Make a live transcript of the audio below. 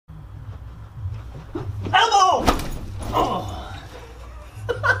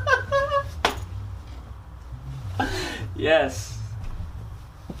Yes.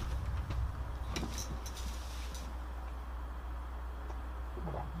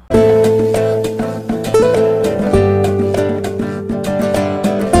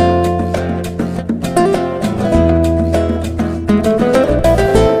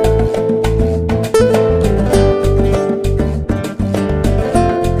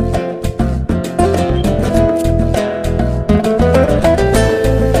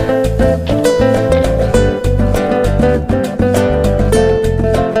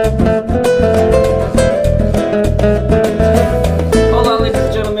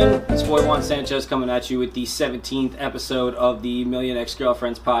 Sanchez coming at you with the 17th episode of the Million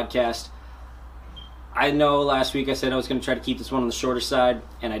Ex-Girlfriends podcast. I know last week I said I was going to try to keep this one on the shorter side,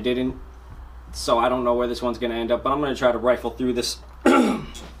 and I didn't. So I don't know where this one's going to end up, but I'm going to try to rifle through this,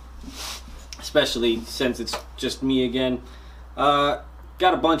 especially since it's just me again. Got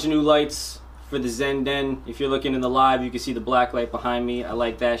a bunch of new lights for the Zen Den. If you're looking in the live, you can see the black light behind me. I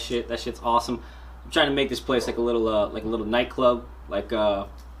like that shit. That shit's awesome. I'm trying to make this place like a little nightclub, like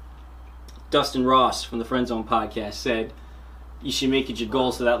Dustin Ross from the Friend Zone podcast said, you should make it your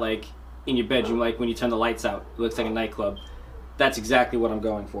goal so that, like, in your bedroom, like, when you turn the lights out, it looks like a nightclub. That's exactly what I'm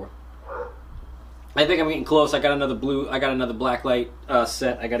going for. I think I'm getting close. I got another black light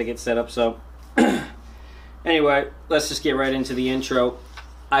set. I got to get set up, so. Anyway, let's just get right into the intro.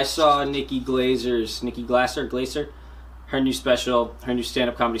 I saw Nikki Glaser, her new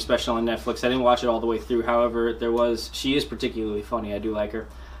stand-up comedy special on Netflix. I didn't watch it all the way through. However, she is particularly funny. I do like her.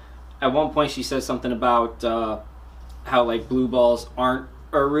 At one point, she says something about how, like, blue balls aren't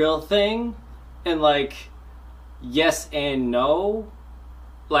a real thing. And, like, yes and no.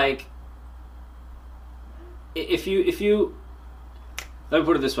 Like, if you... Let me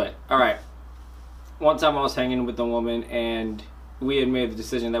put it this way. All right. One time I was hanging with a woman, and we had made the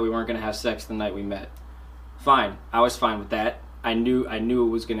decision that we weren't going to have sex the night we met. Fine. I was fine with that. I knew it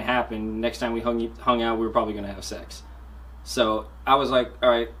was going to happen. Next time we hung out, we were probably going to have sex. So, I was like, all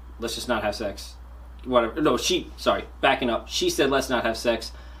right, let's just not have sex. Whatever. No, backing up. She said let's not have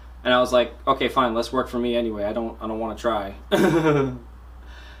sex. And I was like, okay, fine, let's work for me anyway. I don't want to try.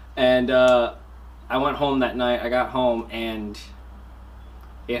 And I went home that night. I got home and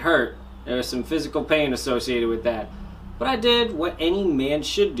it hurt. There was some physical pain associated with that. But I did what any man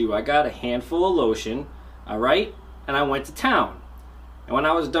should do. I got a handful of lotion, alright? And I went to town. And when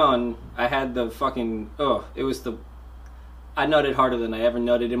I was done, I had the fucking, I nutted harder than I ever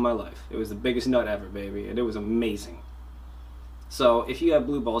nutted in my life. It was the biggest nut ever, baby, and it was amazing. So if you have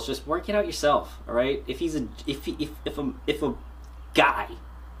blue balls, just work it out yourself, all right? If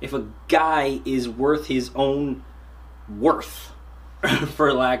a guy is worth his own worth,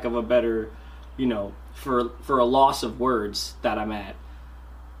 for lack of a better, for a loss of words that I'm at,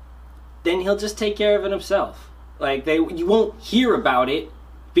 then he'll just take care of it himself. Like you won't hear about it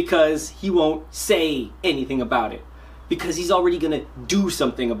because he won't say anything about it. Because he's already going to do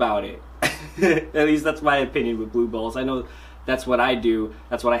something about it. At least that's my opinion with blue balls. I know that's what I do.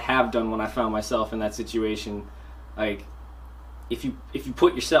 That's what I have done when I found myself in that situation. Like, if you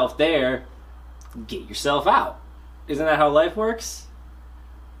put yourself there, get yourself out. Isn't that how life works?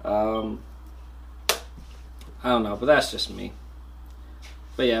 I don't know, but that's just me.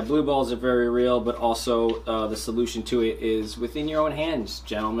 But yeah, blue balls are very real, but also the solution to it is within your own hands,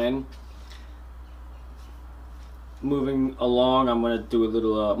 gentlemen. Moving along, I'm gonna do a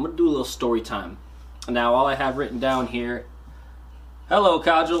little story time. Now, all I have written down here. Hello,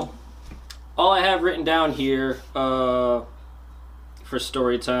 Kajal. All I have written down here for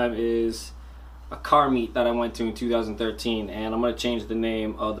story time is a car meet that I went to in 2013, and I'm gonna change the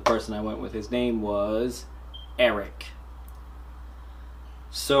name of the person I went with. His name was Eric.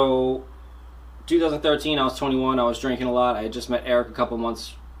 So, 2013, I was 21. I was drinking a lot. I had just met Eric a couple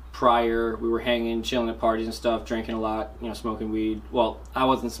months prior. We were hanging, chilling at parties and stuff, drinking a lot, smoking weed. Well, I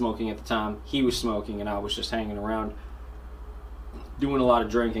wasn't smoking at the time. He was smoking, and I was just hanging around, doing a lot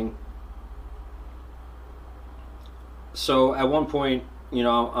of drinking. So at one point,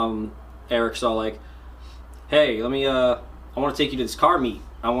 Eric's all like, "Hey, I want to take you to this car meet.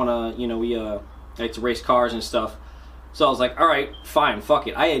 I want to, we like to race cars and stuff." So I was like, all right, fine, fuck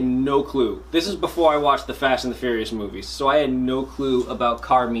it. I had no clue. This is before I watched the Fast and the Furious movies, so I had no clue about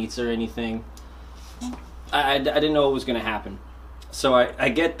car meets or anything. I didn't know what was going to happen. So I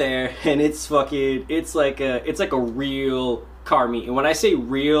get there, and it's like a real car meet. And when I say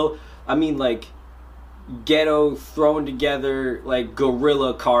real, I mean like ghetto thrown together, like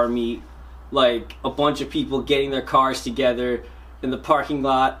guerrilla car meet. Like a bunch of people getting their cars together in the parking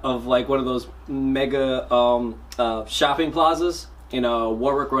lot of like one of those mega shopping plazas in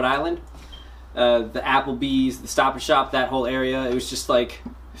Warwick, Rhode Island. the Applebee's, the Stop and Shop, that whole area. It was just like,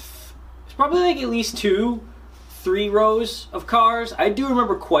 it's probably like at least 2-3 rows of cars. I do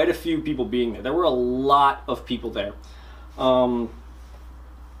remember quite a few people being there. There were a lot of people there.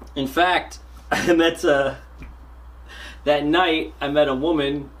 In fact, I met that night. I met a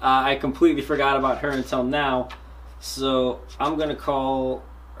woman. I completely forgot about her until now, so I'm gonna call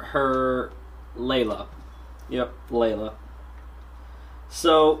her Layla. Yep, Layla.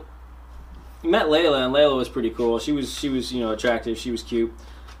 So I met Layla, and Layla was pretty cool. She was attractive. She was cute.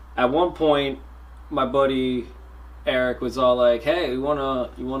 At one point, my buddy Eric was all like, "Hey, you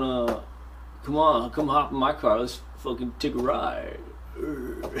wanna come hop in my car. Let's fucking take a ride."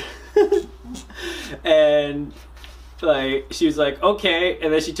 And like, she was like, "Okay,"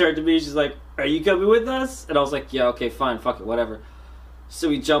 and then she turned to me. She's like, "Are you coming with us?" And I was like, "Yeah, okay, fine, fuck it, whatever." So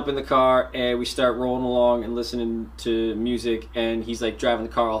we jump in the car and we start rolling along and listening to music. And he's like driving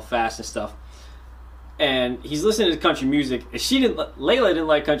the car all fast and stuff. And he's listening to country music. And Layla didn't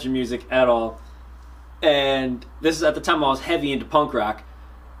like country music at all. And this is at the time I was heavy into punk rock.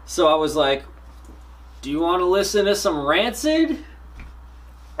 So I was like, "Do you want to listen to some Rancid?"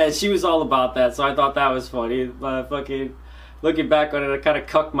 And she was all about that, so I thought that was funny. Fucking looking back on it, I kind of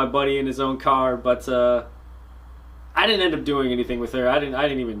cucked my buddy in his own car, but I didn't end up doing anything with her. I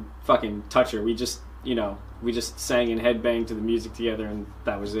didn't even fucking touch her. We just sang and headbanged to the music together, and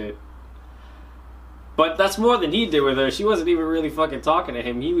that was it. But that's more than he did with her. She wasn't even really fucking talking to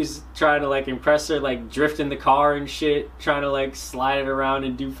him. He was trying to like impress her, like drifting the car and shit, trying to like slide it around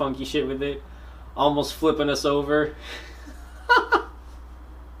and do funky shit with it, almost flipping us over.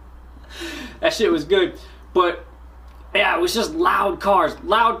 That shit was good. But yeah, it was just loud cars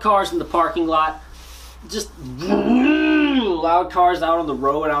in the parking lot, just loud cars out on the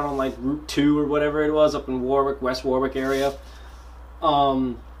road, out on like Route 2 or whatever it was, up in Warwick, West Warwick area.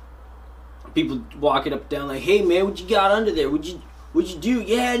 People walking up and down like, "Hey man, what you got under there? What'd you do?"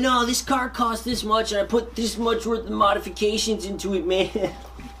 "Yeah, no, this car cost this much and I put this much worth of modifications into it, man."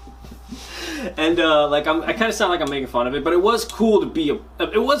 And I kind of sound like I'm making fun of it, but it was cool to be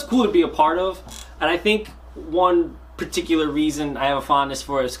a part of. And I think one particular reason I have a fondness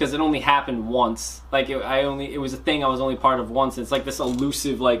for it is because it only happened once. Like it was a thing I was only part of once. It's like this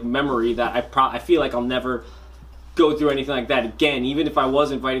elusive like memory that I feel like I'll never go through anything like that again. Even if I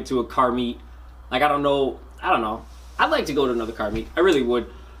was invited to a car meet, like I don't know. I'd like to go to another car meet. I really would.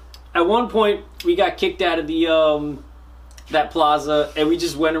 At one point, we got kicked out of the that plaza, and we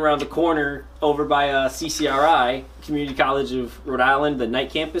just went around the corner over by CCRI, Community College of Rhode Island, the night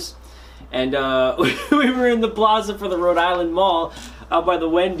campus. And we were in the plaza for the Rhode Island Mall out by the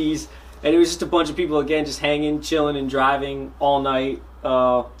Wendy's, and it was just a bunch of people again just hanging, chilling, and driving all night.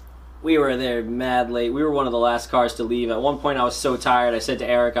 We were there mad late. We were one of the last cars to leave. At one point I was so tired, I said to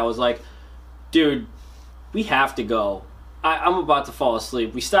Eric, I was like, "Dude, we have to go. I'm about to fall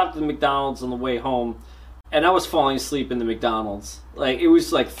asleep." We stopped at the McDonald's on the way home, and I was falling asleep in the McDonald's. Like, it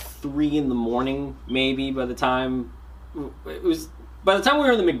was like 3 in the morning, maybe, by the time we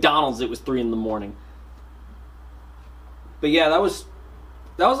were in the McDonald's, it was 3 in the morning. But yeah, that was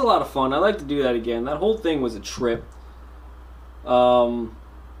a lot of fun. I'd like to do that again. That whole thing was a trip. Again,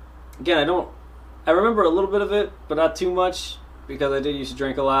 I remember a little bit of it, but not too much, because I did used to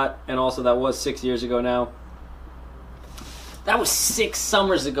drink a lot, and also that was 6 years ago now. That was 6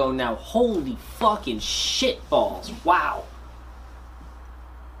 summers ago now. Holy fucking shit balls. Wow.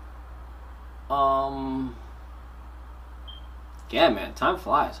 Yeah, man, time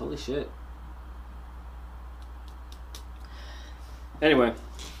flies. Holy shit. Anyway,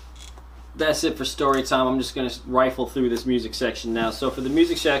 that's it for story time. I'm just gonna rifle through this music section now. So for the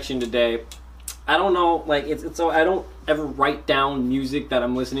music section today, I don't know, like it's so I don't ever write down music that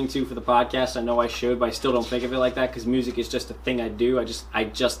I'm listening to for the podcast. I know I should, but I still don't think of it like that because music is just a thing I do. I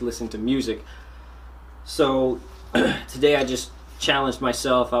just listen to music. So today I just challenged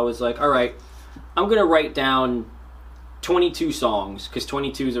myself. I was like, all right, I'm gonna write down 22 songs, because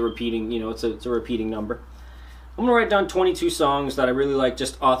 22 is a repeating, it's a repeating number. I'm gonna write down 22 songs that I really like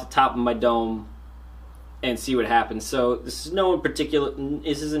just off the top of my dome and see what happens. So this is in no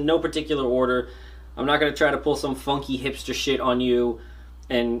particular order. I'm not gonna try to pull some funky hipster shit on you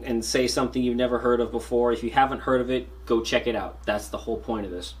and say something you've never heard of before. If you haven't heard of it, go check it out. That's the whole point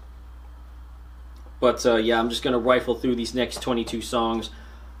of this. But yeah, I'm just gonna rifle through these next 22 songs,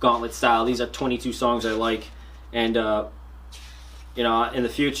 gauntlet style. These are 22 songs I like. And, in the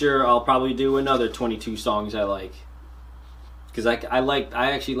future, I'll probably do another 22 songs I like. Because I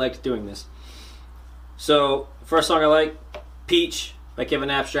actually liked doing this. So, first song I like, Peach by Kevin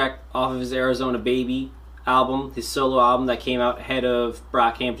Abstract, off of his Arizona Baby album, his solo album that came out ahead of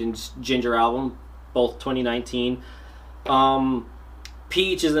Brockhampton's Ginger album, both 2019.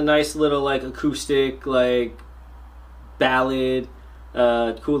 Peach is a nice little like acoustic like ballad,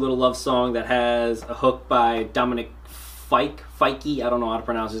 cool little love song that has a hook by Dominic Fike. I don't know how to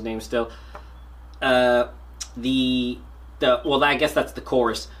pronounce his name still. Well, I guess that's the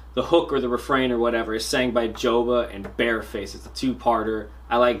chorus. The hook or the refrain or whatever is sang by Joba and Bareface. It's a two-parter.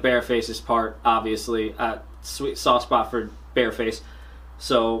 I like Bareface's part, obviously. Sweet soft spot for Bareface.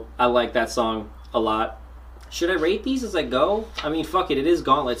 So I like that song a lot. Should I rate these as I go? I mean, fuck it. It is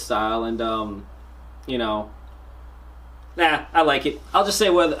Gauntlet style, and, you know... Nah, I like it. I'll just say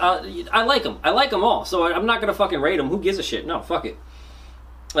whether... I like them. I like them all. So I'm not going to fucking rate them. Who gives a shit? No, fuck it.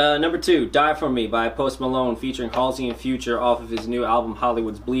 Number 2, Die For Me by Post Malone featuring Halsey and Future off of his new album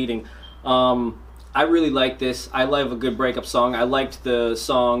Hollywood's Bleeding. I really like this. I love a good breakup song. I liked the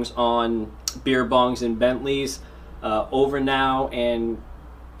songs on Beer Bongs and Bentleys. Over Now and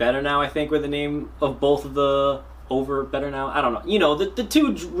Better Now, I think, were the name of both of the... Over, Better Now? I don't know. You know, the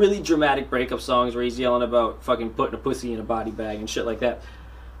two really dramatic breakup songs where he's yelling about fucking putting a pussy in a body bag and shit like that.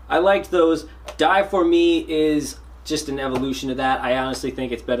 I liked those. Die For Me is... just an evolution of that. I honestly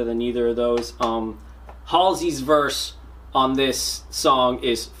think it's better than either of those. Halsey's verse on this song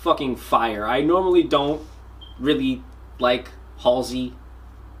is fucking fire. I normally don't really like Halsey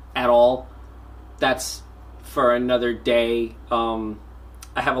at all. That's for another day.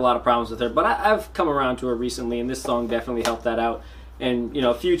 I have a lot of problems with her, but I've come around to her recently, and this song definitely helped that out. And, you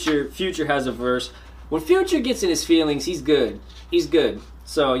know, Future has a verse. When Future gets in his feelings, he's good. He's good.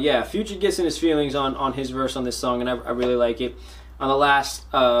 So, yeah, Future gets in his feelings on his verse on this song, and I really like it. On the last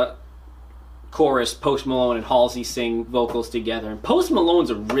chorus, Post Malone and Halsey sing vocals together. And Post Malone's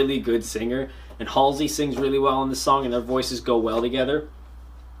a really good singer, and Halsey sings really well in this song, and their voices go well together.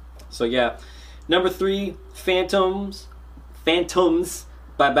 So, yeah. Number 3, Phantoms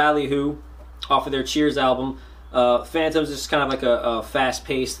by Ballyhoo off of their Cheers album. Phantoms is kind of like a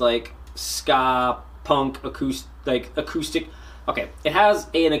fast-paced, like, ska, punk, acoustic... Okay, it has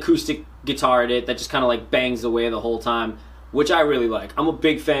an acoustic guitar in it that just kind of like bangs away the whole time, which I really like. I'm a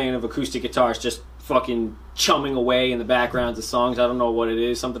big fan of acoustic guitars just fucking chumming away in the backgrounds of songs. I don't know what it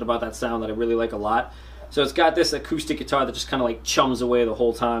is, something about that sound that I really like a lot. So it's got this acoustic guitar that just kind of like chums away the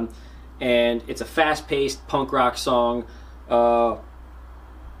whole time, and it's a fast-paced punk rock song.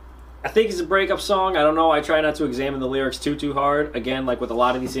 I think it's a breakup song. I don't know. I try not to examine the lyrics too hard. Again, like with a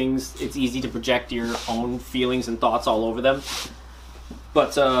lot of these things, it's easy to project your own feelings and thoughts all over them.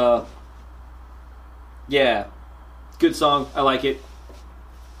 But, yeah. Good song. I like it.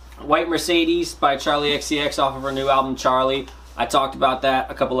 White Mercedes by Charlie XCX off of her new album, Charlie. I talked about that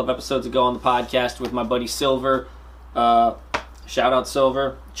a couple of episodes ago on the podcast with my buddy Silver. Shout out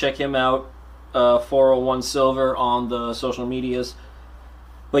Silver. Check him out. 401 Silver on the social medias.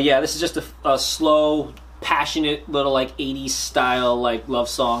 But yeah, this is just a slow, passionate little like 80s style like love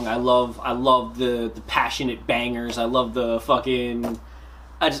song. I love the passionate bangers. I love the fucking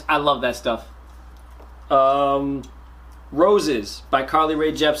I love that stuff. Roses by Carly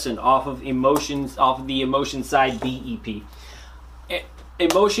Rae Jepsen off of the Emotion Side B EP.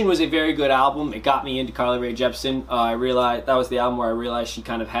 Emotion was a very good album. It got me into Carly Rae Jepsen. I realized that was the album where I realized she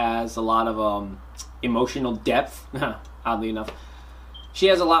kind of has a lot of emotional depth. Oddly enough, she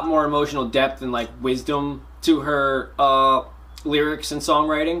has a lot more emotional depth and like wisdom to her lyrics and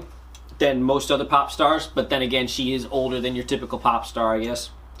songwriting than most other pop stars. But then again, she is older than your typical pop star, I guess.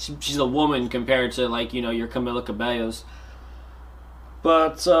 She's a woman compared to like, you know, your Camila Cabellos.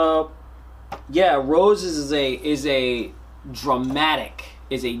 But yeah, Roses is a dramatic,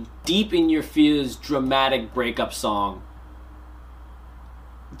 is a deep in your feels dramatic breakup song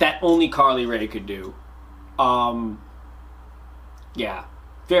that only Carly Rae could do. Yeah,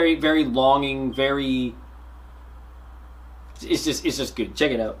 very, very longing, very. It's just good.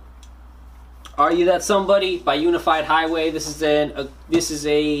 Check it out. Are You That Somebody by Unified Highway. This is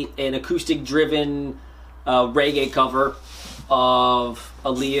an acoustic driven reggae cover of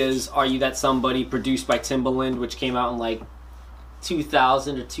Aaliyah's Are You That Somebody, produced by Timbaland, which came out in like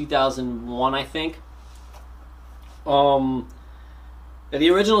 2000 or 2001, I think. The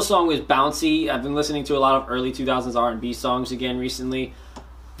original song was bouncy. I've been listening to a lot of early 2000s R&B songs again recently.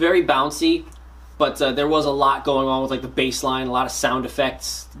 Very bouncy, but there was a lot going on with like the bass line, a lot of sound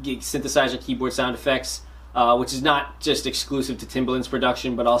effects, synthesizer, keyboard sound effects, which is not just exclusive to Timbaland's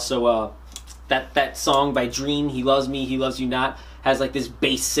production, but also that song by Dream, He Loves Me, He Loves You Not, has like this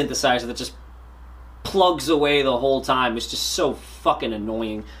bass synthesizer that just plugs away the whole time. It's just so fucking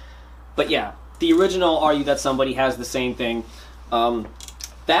annoying. But yeah, the original Are You That Somebody has the same thing.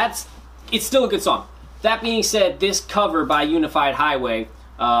 It's still a good song. that being said, this cover by Unified Highway,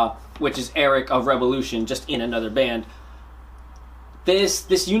 which is Eric of Revolution, just in another band,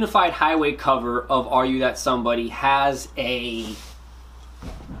 this Unified Highway cover of Are You That Somebody has it's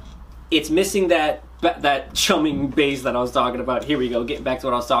missing that chumming bass that I was talking about. Here we go, getting back to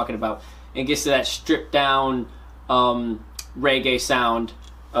what I was talking about. It gets to that stripped down reggae sound,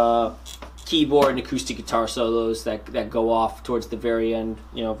 keyboard and acoustic guitar solos that go off towards the very end.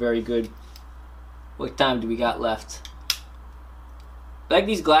 You know, very good. What time do we got left? Like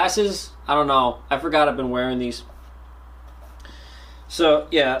these glasses, I don't know. I forgot I've been wearing these. So,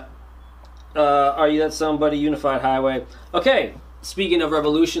 yeah. Are You That Somebody, Unified Highway. Okay, speaking of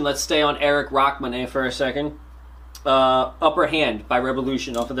Revolution, let's stay on Eric Rachmaninov for a second. Upper Hand by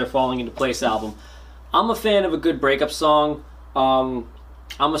Revolution off of their Falling Into Place album. I'm a fan of a good breakup song. I'm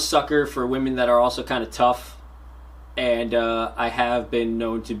a sucker for women that are also kind of tough. And I have been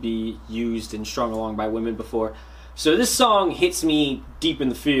known to be used and strung along by women before. So this song hits me deep in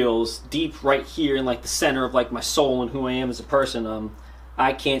the feels, deep right here in like the center of like my soul and who I am as a person.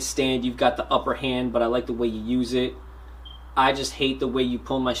 I can't stand You've Got the Upper Hand, but I like the way you use it. I just hate the way you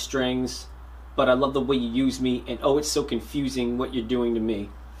pull my strings, but I love the way you use me. And oh, it's so confusing what you're doing to me.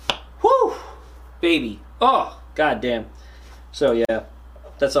 Whew, baby. Oh, goddamn. So yeah,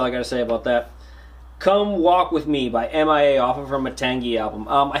 that's all I gotta say about that. Come Walk With Me by MIA off of her Matangi album.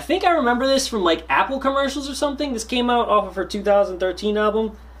 I think I remember this from like Apple commercials or something. This came out off of her 2013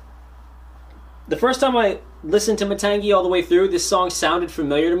 album. The first time I listened to Matangi all the way through, this song sounded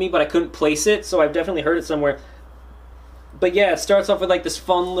familiar to me, but I couldn't place it, so I've definitely heard it somewhere. But yeah, it starts off with like this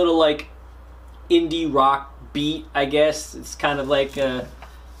fun little like indie rock beat, I guess. It's kind of like, I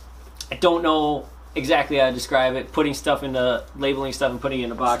don't know exactly how to describe it, labeling stuff and putting it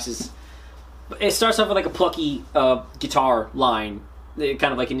into boxes. It starts off with like a plucky guitar line, kind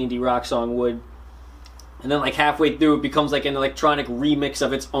of like an indie rock song would. And then like halfway through it becomes like an electronic remix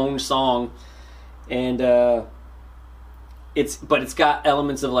of its own song. And it's got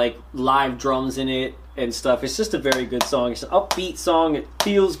elements of like live drums in it and stuff. It's just a very good song. It's an upbeat song. It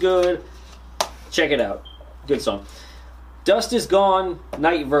feels good. Check it out. Good song. Dust Is Gone,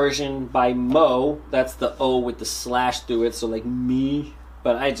 Night Version by Mo. That's the O with the slash through it, so like me.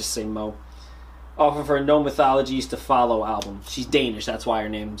 But I just say Mo. Off of her No Mythologies to Follow album. She's Danish, that's why her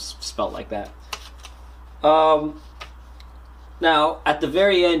name's spelt like that. Now, at the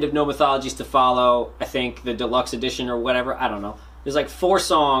very end of No Mythologies to Follow, I think the deluxe edition or whatever, I don't know, there's like 4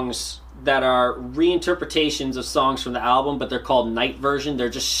 songs that are reinterpretations of songs from the album, but they're called Night Version. They're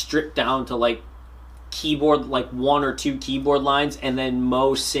just stripped down to like keyboard, like 1 or 2 keyboard lines, and then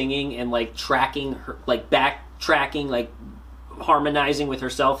Mo singing and like tracking her, like backtracking, like harmonizing with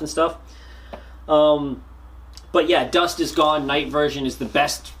herself and stuff. But yeah, Dust Is Gone, Night Version is the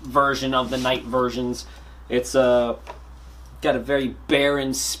best version of the Night versions. It's got a very barren,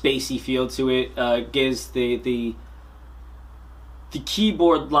 spacey feel to it. Gives the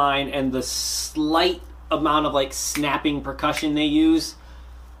keyboard line and the slight amount of like snapping percussion they use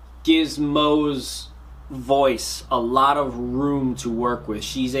gives Mo's voice a lot of room to work with.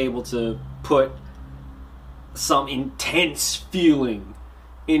 She's able to put some intense feeling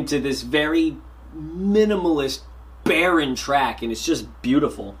into this very minimalist, barren track, and it's just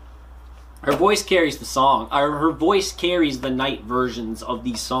beautiful. Her voice carries the song. Her voice carries the Night versions of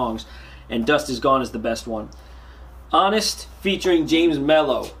these songs, and Dust Is Gone is the best one. Honest, featuring James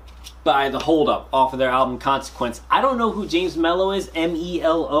Mello by The Hold Up off of their album Consequence. I don't know who James Mello is,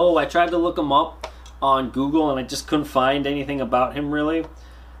 M-E-L-O. I tried to look him up on Google, and I just couldn't find anything about him, really.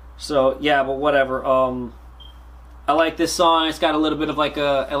 So, yeah, but whatever. I like this song. It's got a little bit of like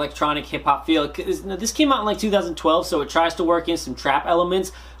a electronic hip-hop feel. This came out in like 2012, so it tries to work in some trap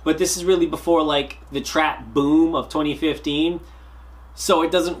elements, but this is really before like the trap boom of 2015, so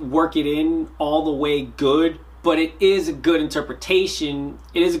it doesn't work it in all the way good, but it is a good interpretation.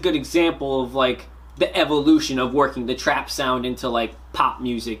 It is a good example of like the evolution of working the trap sound into like pop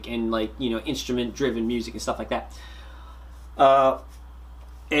music and like, you know, instrument-driven music and stuff like that.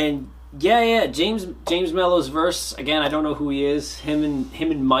 And yeah, James Mello's verse, again, I don't know who he is. Him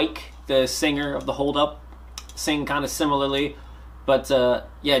and Mike, the singer of The Hold Up, sing kind of similarly. But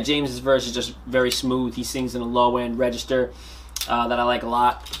yeah, James's verse is just very smooth. He sings in a low end register that I like a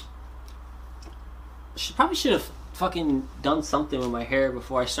lot. Probably should have fucking done something with my hair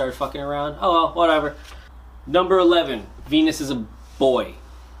before I started fucking around. Oh well, whatever. Number 11, Venus Is a Boy.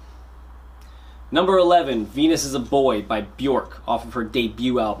 Number 11, Venus Is a Boy by Bjork off of her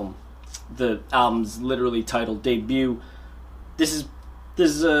debut album. The album's literally titled Debut. That's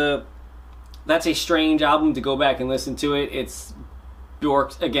a strange album to go back and listen to it. It's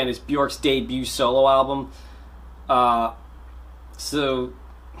Bjork's debut solo album. So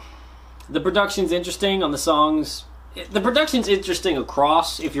the production's interesting on the songs. The production's interesting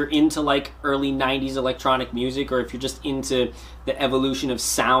across if you're into like early 90s electronic music, or if you're just into the evolution of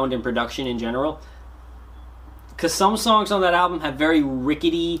sound and production in general. Because some songs on that album have very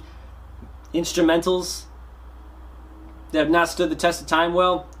rickety instrumentals that have not stood the test of time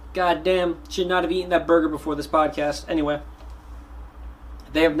well. God damn, should not have eaten that burger before this podcast. Anyway,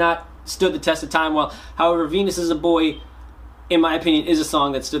 they have not stood the test of time well. However, Venus is a Boy, in my opinion, is a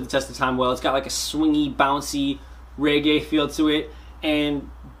song that stood the test of time well. It's got like a swingy, bouncy reggae feel to it, and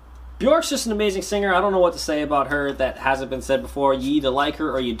Bjork's just an amazing singer. I don't know what to say about her that hasn't been said before. You either like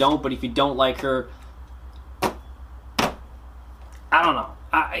her or you don't, but if you don't like her, I don't know.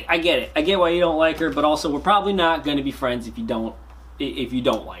 I get it. I get why you don't like her, but also we're probably not going to be friends if you don't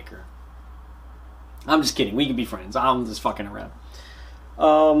like her. I'm just kidding. We can be friends. I'm just fucking around.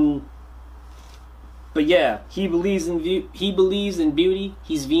 But yeah, he believes in beauty.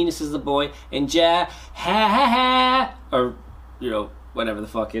 He's Venus is the boy, and ja ha ha ha, or whatever the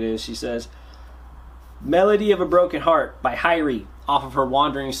fuck it is. She says, "Melody of a Broken Heart" by Hyrie off of her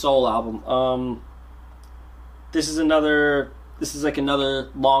Wandering Soul album. This is like another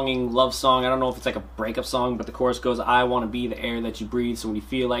longing love song. I don't know if it's like a breakup song, but the chorus goes, "I want to be the air that you breathe, so when you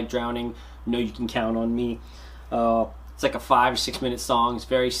feel like drowning, know you can count on me." It's like a 5 or 6 minute song. It's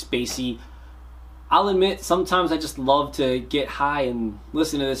very spacey. I'll admit, sometimes I just love to get high and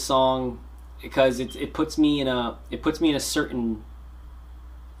listen to this song because it puts me in a certain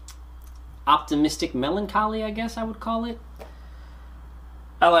optimistic melancholy, I guess I would call it.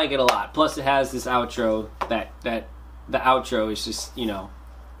 I like it a lot. Plus, it has this outro that the outro is just,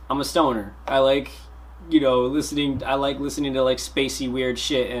 I'm a stoner. I like, listening to like spacey weird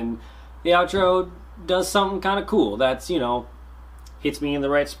shit, and the outro does something kind of cool that's, hits me in the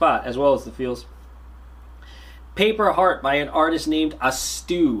right spot as well as the feels. Paper Heart by an artist named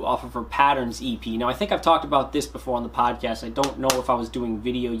Astu off of her Patterns EP. Now, I think I've talked about this before on the podcast. I don't know if I was doing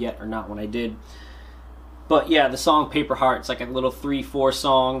video yet or not when I did. But yeah, the song Paper Heart, it's like a little 3/4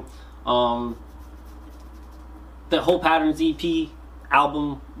 song. The whole Patterns EP,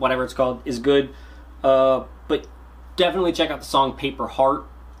 album, whatever it's called, is good. But definitely check out the song Paper Heart.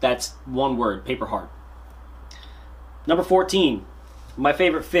 That's one word, Paper Heart. Number 14. My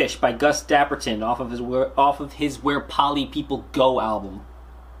Favorite Fish by Gus Dapperton off of his Where Poly People Go album.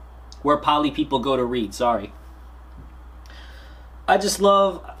 Where Poly People Go to Read, sorry. I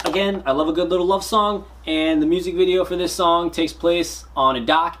love a good little love song, and the music video for this song takes place on a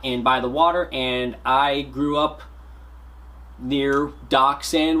dock and by the water, and I grew up near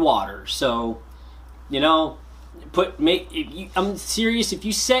docks and water, so, I'm serious, if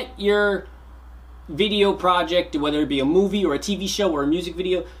you set your video project, whether it be a movie or a TV show or a music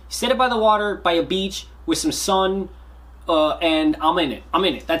video, set it by the water, by a beach with some sun, and I'm in it.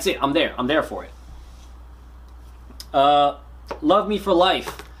 That's it. I'm there for it. Love Me for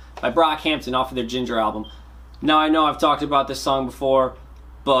Life by Brockhampton off of their Ginger album. Now, I know I've talked about this song before,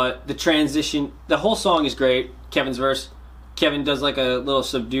 but the whole song is great. Kevin's verse, Kevin does like a little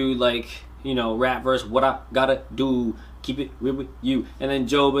subdued rap verse, "What I gotta do, keep it real with you." And then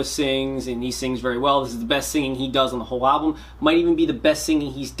Joba sings, and he sings very well. This is the best singing he does on the whole album. Might even be the best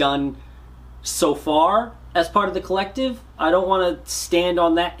singing he's done so far as part of the collective. I don't want to stand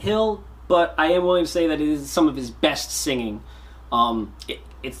on that hill, but I am willing to say that it is some of his best singing.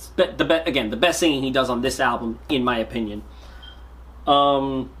 It's the best singing he does on this album, in my opinion.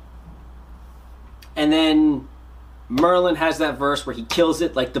 And then Merlin has that verse where he kills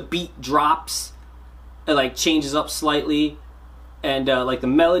it. Like the beat drops. It changes up slightly, and the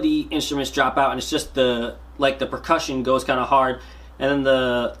melody instruments drop out, and it's just the percussion goes kind of hard, and then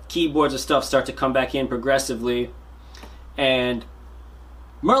the keyboards and stuff start to come back in progressively, and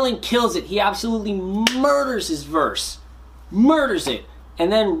Merlin kills it. He absolutely murders his verse, murders it,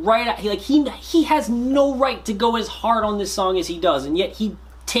 and then he has no right to go as hard on this song as he does, and yet he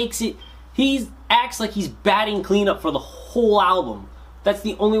takes it. He acts like he's batting cleanup for the whole album. That's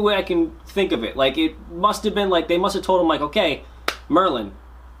the only way I can think of it. It must have been they must have told him, okay, Merlin,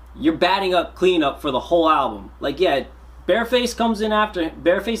 you're batting up cleanup for the whole album. Bareface is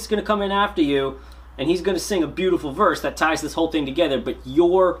going to come in after you, and he's going to sing a beautiful verse that ties this whole thing together, but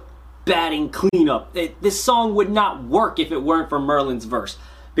you're batting cleanup. This song would not work if it weren't for Merlin's verse.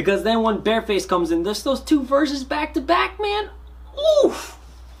 Because then when Bareface comes in, there's those two verses back to back, man. Oof!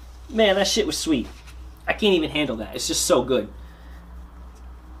 Man, that shit was sweet. I can't even handle that. It's just so good.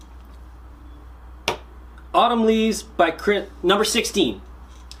 Autumn Leaves by Chris, number 16.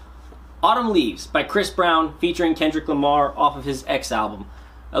 Autumn Leaves by Chris Brown featuring Kendrick Lamar off of his X album.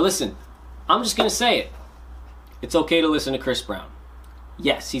 Now listen, I'm just going to say it. It's okay to listen to Chris Brown.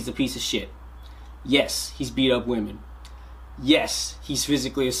 Yes, he's a piece of shit. Yes, he's beat up women. Yes, he's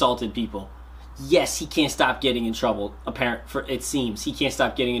physically assaulted people. Yes, he can't stop getting in trouble. It seems he can't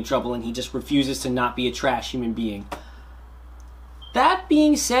stop getting in trouble, and he just refuses to not be a trash human being. That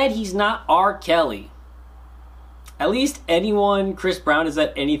being said, he's not R. Kelly. At least anyone Chris Brown has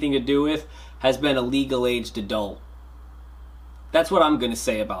had anything to do with has been a legal-aged adult. That's what I'm going to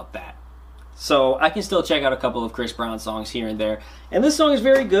say about that. So I can still check out a couple of Chris Brown songs here and there. And this song is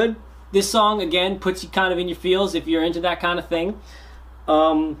very good. This song, again, puts you kind of in your feels if you're into that kind of thing.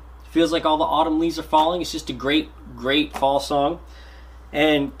 Feels like all the autumn leaves are falling. It's just a great, great fall song.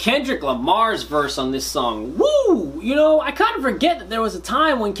 And Kendrick Lamar's verse on this song, woo! You know, I kind of forget that there was a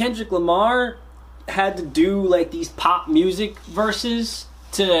time when Kendrick Lamar had to do like these pop music verses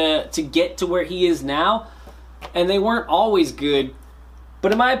to get to where he is now. And they weren't always good.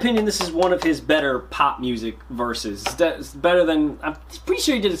 But in my opinion, this is one of his better pop music verses. It's better than... I'm pretty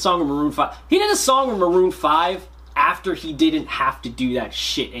sure he did a song with Maroon 5. He did a song with Maroon 5 after he didn't have to do that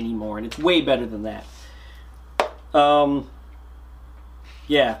shit anymore. And it's way better than that.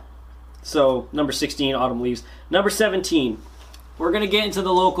 Yeah. So, number 16, Autumn Leaves. Number 17. We're going to get into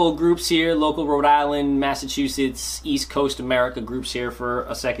the local groups here. Local Rhode Island, Massachusetts, East Coast America groups here for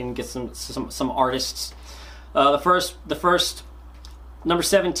a second. Get some artists. The first... Number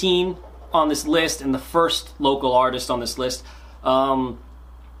 17 on this list, and the first local artist on this list. The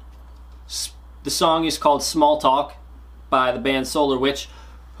song is called Small Talk by the band Solar Witch,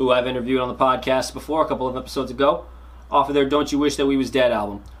 who I've interviewed on the podcast before, a couple of episodes ago, off of their Don't You Wish That We Was Dead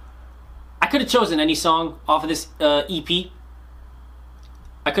album. I could have chosen any song off of this EP.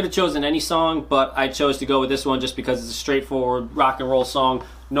 I could have chosen any song, but I chose to go with this one just because it's a straightforward rock and roll song.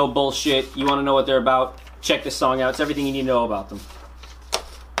 No bullshit. You want to know what they're about? Check this song out. It's everything you need to know about them.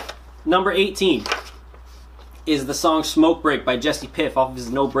 Number 18 is the song Smoke Break by Jesse Piff off of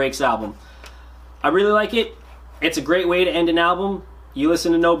his No Breaks album. I really like it. It's a great way to end an album. You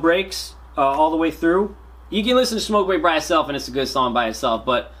listen to No Breaks all the way through. You can listen to Smoke Break by itself and it's a good song by itself,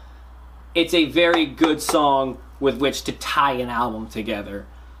 but it's a very good song with which to tie an album together.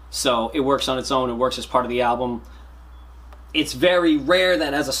 So it works on its own. It works as part of the album. It's very rare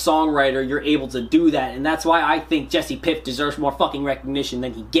that as a songwriter you're able to do that, and that's why I think Jesse Piff deserves more fucking recognition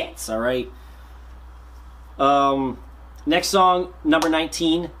than he gets, alright? Next song, number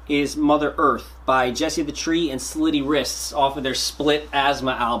 19, is Mother Earth by Jesse the Tree and Slitty Wrists off of their Split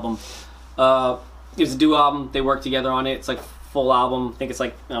Asthma album. It was a duo album. They worked together on it. It's like a full album. I think it's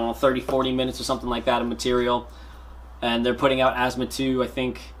like, I don't know, 30, 40 minutes or something like that of material. And they're putting out Asthma 2, I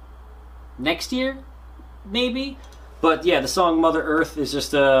think, next year, maybe? But yeah, the song Mother Earth is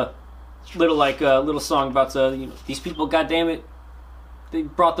just a little song about these people, goddammit, they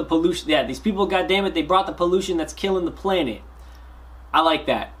brought the pollution. Yeah, these people, goddammit, they brought the pollution that's killing the planet. I like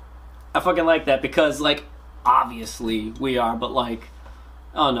that. I fucking like that because, like, obviously we are, but like,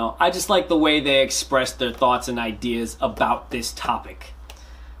 I don't know. I just like the way they express their thoughts and ideas about this topic.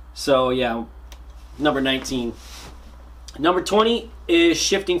 So yeah, number 19. Number 20 is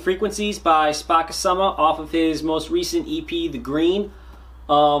Shifting Frequencies by Spakasama off of his most recent EP, The Green.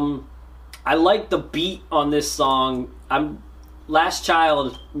 I like the beat on this song. Last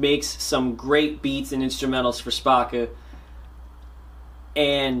Child makes some great beats and instrumentals for Spaka.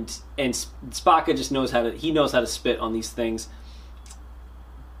 And Spaka just knows how to spit on these things.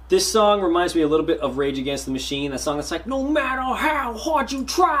 This song reminds me a little bit of Rage Against the Machine. That song that's like, no matter how hard you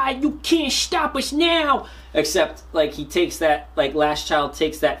try, you can't stop us now. Except, like, he takes that, like, Last Child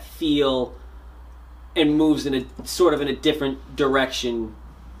takes that feel and moves in a different direction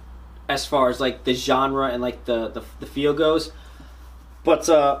as far as, like, the genre and, like, the feel goes. But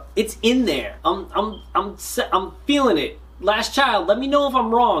it's in there. I'm feeling it. Last Child, let me know if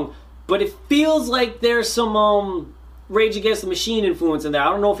I'm wrong, but it feels like there's some Rage Against the Machine influence in there. I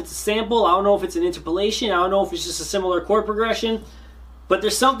don't know if it's a sample, I don't know if it's an interpolation, I don't know if it's just a similar chord progression, but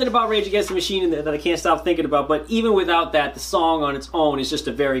there's something about Rage Against the Machine in there that I can't stop thinking about. But even without that, the song on its own is just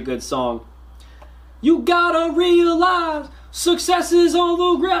a very good song. You gotta realize success is all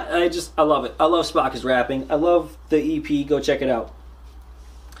the I love it. I love Spaka's rapping. I love the EP. Go check it out.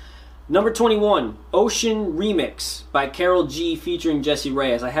 Number 21, Ocean Remix by Karol G featuring Jessie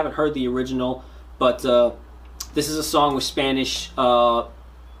Reyez. I haven't heard the original, but this is a song with Spanish.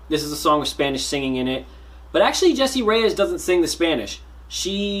 This is a song with Spanish singing in it. But actually, Jessie Reyez doesn't sing the Spanish.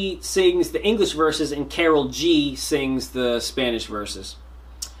 She sings the English verses, and Karol G sings the Spanish verses.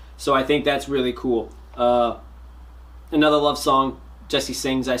 So I think that's really cool. Another love song. Jesse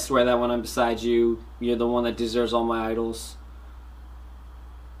sings, I swear that when I'm beside you, you're the one that deserves all my idols.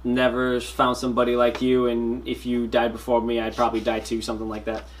 Never found somebody like you, and if you died before me, I'd probably die too, something like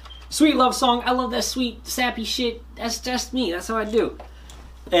that. Sweet love song. I love that sweet, sappy shit. That's just me. That's how I do.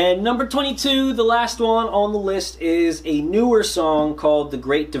 And number 22, the last one on the list, is a newer song called The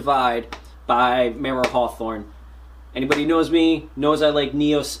Great Divide by Mara Hawthorne. Anybody who knows me knows I like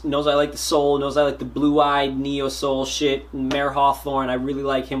knows I like the soul, knows I like the blue-eyed neo-soul shit. Mara Hawthorne, I really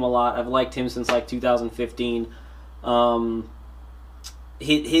like him a lot. I've liked him since like 2015.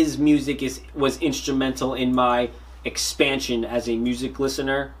 His music was instrumental in my expansion as a music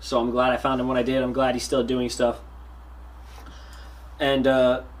listener, so I'm glad I found him when I did. I'm glad he's still doing stuff. And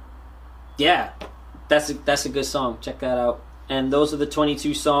yeah, that's a good song. Check that out. And those are the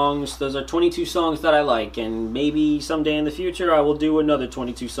 22 songs. Those are 22 songs that I like, and maybe someday in the future I will do another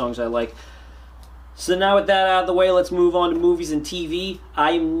 22 songs I like. So now with that out of the way, let's move on to movies and TV.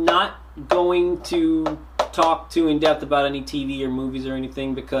 I am not going to talk too in depth about any TV or movies or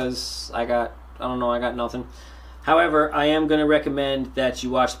anything because I got nothing. However, I am going to recommend that you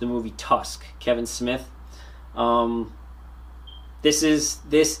watch the movie Tusk, Kevin Smith. This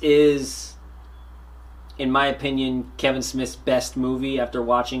is, in my opinion, Kevin Smith's best movie after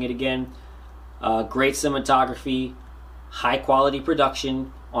watching it again. Great cinematography, high quality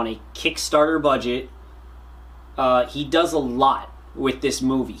production on a Kickstarter budget. He does a lot with this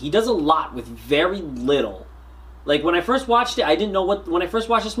movie. He does a lot with very little. Like, when I first watched it, when I first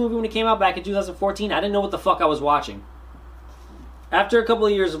watched this movie when it came out back in 2014, I didn't know what the fuck I was watching. After a couple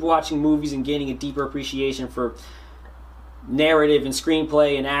of years of watching movies and gaining a deeper appreciation for narrative and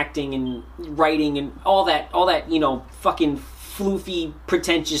screenplay and acting and writing and all that, fucking floofy,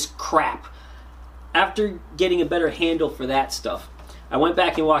 pretentious crap. After getting a better handle for that stuff, I went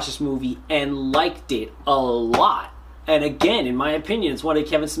back and watched this movie and liked it a lot. And again, in my opinion, it's one of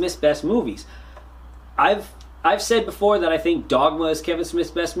Kevin Smith's best movies. I've said before that I think Dogma is Kevin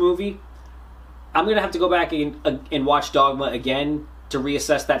Smith's best movie. I'm going to have to go back and watch Dogma again to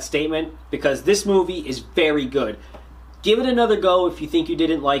reassess that statement, because this movie is very good. Give it another go if you think you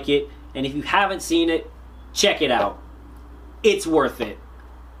didn't like it, and if you haven't seen it, check it out. It's worth it.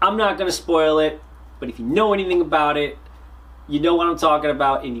 I'm not going to spoil it, but if you know anything about it, you know what I'm talking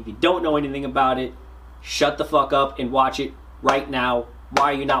about, and if you don't know anything about it, shut the fuck up and watch it right now. Why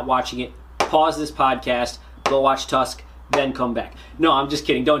are you not watching it? Pause this podcast, go watch Tusk, then come back. No, I'm just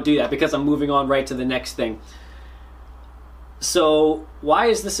kidding. Don't do that, because I'm moving on right to the next thing. So, why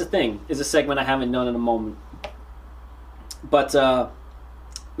is this a thing? Is a segment I haven't done in a moment. But,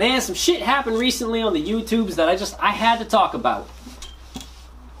 man, some shit happened recently on the YouTubes that I had to talk about.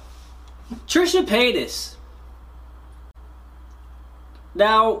 Trisha Paytas.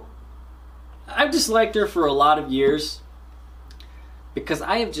 Now, I've disliked her for a lot of years because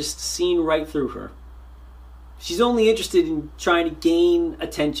I have just seen right through her. She's only interested in trying to gain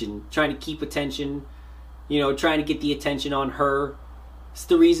attention, trying to keep attention, trying to get the attention on her. It's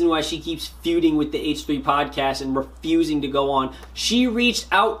the reason why she keeps feuding with the H3 podcast and refusing to go on. She reached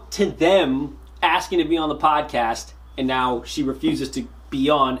out to them asking to be on the podcast, and now she refuses to be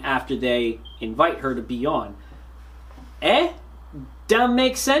on after they invite her to be on. Don't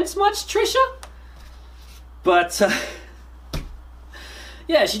make sense much, Trisha? But,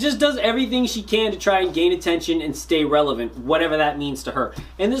 yeah, she just does everything she can to try and gain attention and stay relevant, whatever that means to her.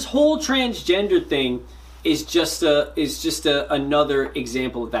 And this whole transgender thing is just another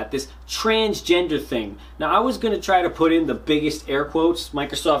example of that. This transgender thing. Now, I was going to try to put in the biggest air quotes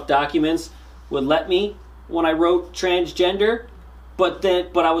Microsoft Documents would let me when I wrote transgender, but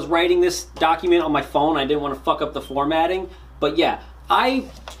I was writing this document on my phone. I didn't want to fuck up the formatting. But yeah, I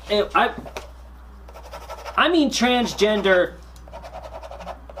mean transgender.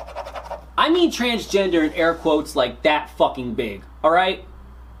 I mean transgender in air quotes like that fucking big. All right.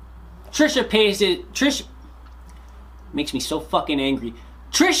 Trisha Paytas makes me so fucking angry.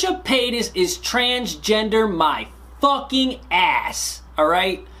 Trisha Paytas is transgender my fucking ass. All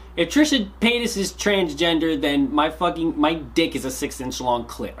right. If Trisha Paytas is transgender, then my dick is a 6-inch long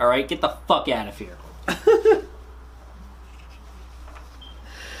clit. All right. Get the fuck out of here.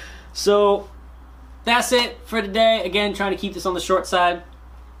 So, that's it for today. Again, trying to keep this on the short side.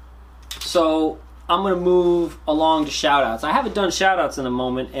 So, I'm going to move along to shoutouts. I haven't done shoutouts in a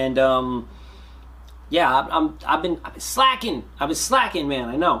moment, and, yeah, I've been slacking. I've been slacking, man,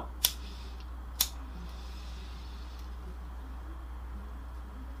 I know.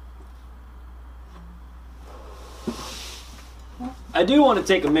 I do want to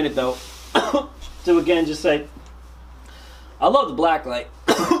take a minute, though, to again just say, I love the black light.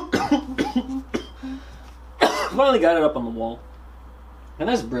 Finally got it up on the wall. And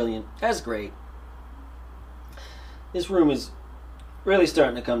that's brilliant. That's great. This room is really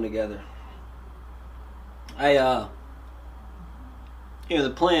starting to come together. The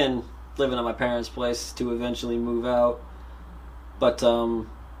plan living at my parents' place is to eventually move out. But,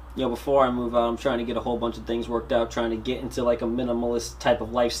 before I move out, I'm trying to get a whole bunch of things worked out, trying to get into, like, a minimalist type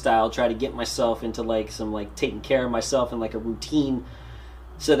of lifestyle, try to get myself into, like, some, like, taking care of myself and, like, a routine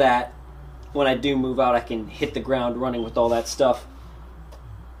so that when I do move out, I can hit the ground running with all that stuff.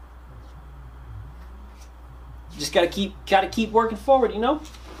 Just gotta keep working forward,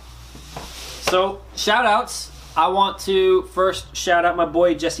 So, shout outs. I want to first shout out my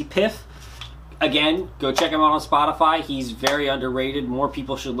boy Jesse Piff. Again, go check him out on Spotify. He's very underrated. More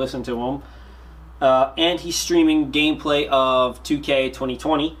people should listen to him. And he's streaming gameplay of 2K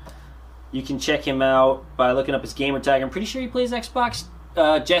 2020. You can check him out by looking up his gamer tag. I'm pretty sure he plays Xbox.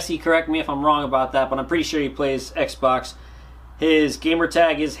 Jesse, correct me if I'm wrong about that, but I'm pretty sure he plays Xbox. His gamer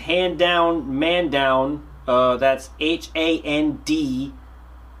tag is Hand Down Man Down. That's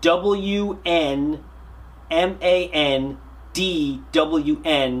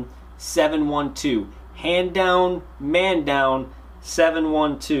HANDWNMANDWN 712. Hand Down Man Down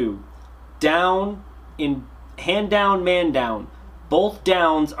 712. Down in Hand Down Man Down. Both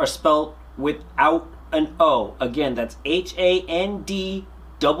downs are spelled without an O. Again, that's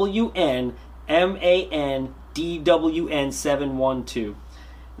HANDWNMANDWN 712.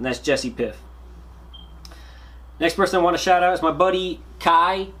 And that's Jesse Piff. Next person I want to shout out is my buddy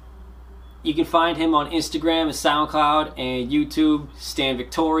Kai. You can find him on Instagram and SoundCloud and YouTube, Stand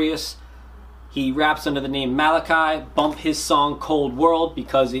Victorious. He raps under the name Malachi. Bump his song Cold World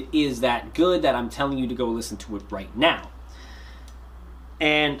because it is that good that I'm telling you to go listen to it right now.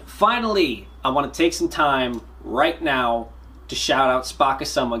 And finally, I want to take some time right now to shout out Spaka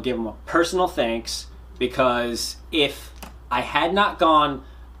Summer, give him a personal thanks, because if I had not gone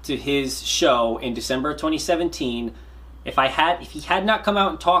to his show in December 2017, if he had not come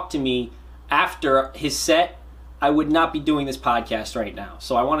out and talked to me after his set, I would not be doing this podcast right now.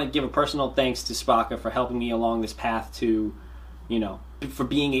 So I want to give a personal thanks to Spaka for helping me along this path to, for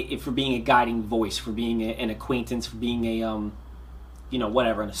being a guiding voice, for being an acquaintance, for being a an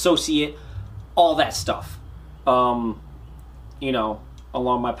associate, all that stuff.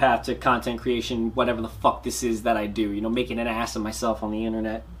 Along my path to content creation, whatever the fuck this is that I do, making an ass of myself on the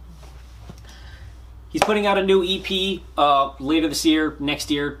internet. He's putting out a new EP later this year, next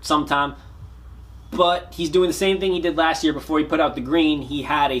year, sometime. But he's doing the same thing he did last year before he put out The Green. He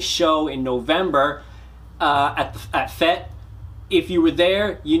had a show in November at FET. If you were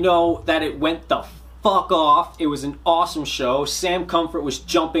there, you know that it went the fuck off. It was an awesome show. Sam Comfort was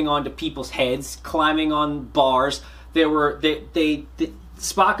jumping onto people's heads, climbing on bars.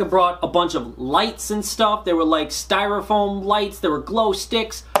 Spaka brought a bunch of lights and stuff. There were like styrofoam lights. There were glow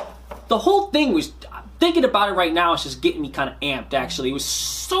sticks. The whole thing was, thinking about it right now, it's just getting me kind of amped, actually. It was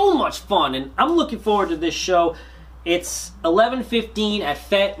so much fun, and I'm looking forward to this show. It's 11:15 at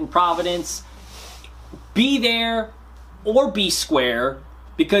FET in Providence. Be there or be square,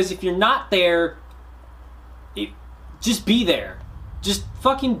 because if you're not there, just be there. Just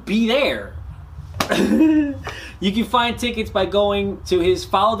fucking be there. You can find tickets by going to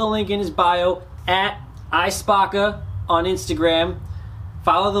follow the link in his bio, at iSpaka on Instagram.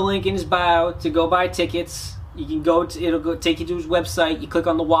 Follow the link in his bio to go buy tickets. You can it'll take you to his website. You click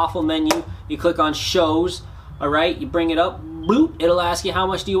on the waffle menu. You click on shows. All right, you bring it up. Boop. It'll ask you how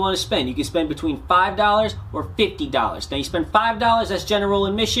much do you want to spend. You can spend between $5 or $50. Now you spend $5. That's general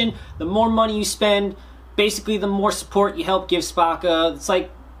admission. The more money you spend, basically the more support you help give Spaka. It's like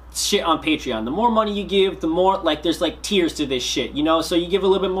shit on Patreon. The more money you give, the more, like, there's like tiers to this shit. So you give a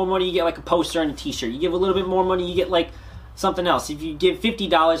little bit more money, you get like a poster and a t-shirt. You give a little bit more money, you get like something else. If you give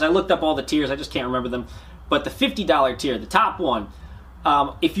 $50, I looked up all the tiers, I just can't remember them, but the $50 tier, the top one,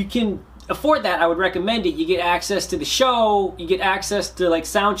 if you can afford that, I would recommend it. You get access to the show, you get access to like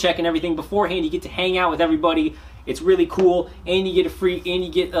sound check and everything beforehand, you get to hang out with everybody. It's really cool, and you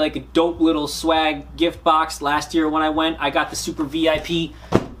get like a dope little swag gift box. Last year when I went, I got the super VIP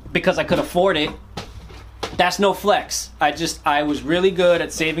because I could afford it. That's no flex. I was really good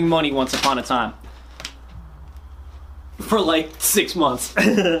at saving money once upon a time. For like 6 months.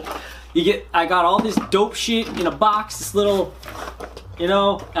 I got all this dope shit in a box, this little, and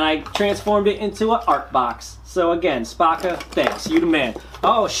I transformed it into an art box. So again, Spaka, thanks, you the man.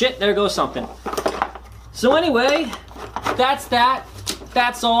 Oh shit, there goes something. So anyway, that's that.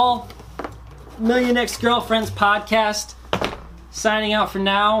 That's all. Million Ex-Girlfriends podcast. Signing out for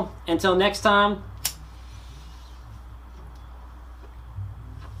now. Until next time.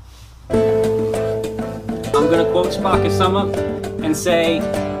 I'm gonna quote Spock Kasama and say,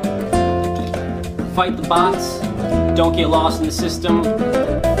 fight the bots, don't get lost in the system.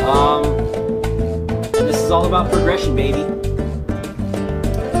 And this is all about progression, baby.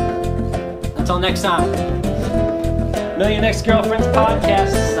 Until next time, Million Ex-Girlfriends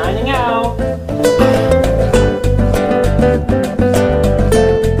Podcast signing out.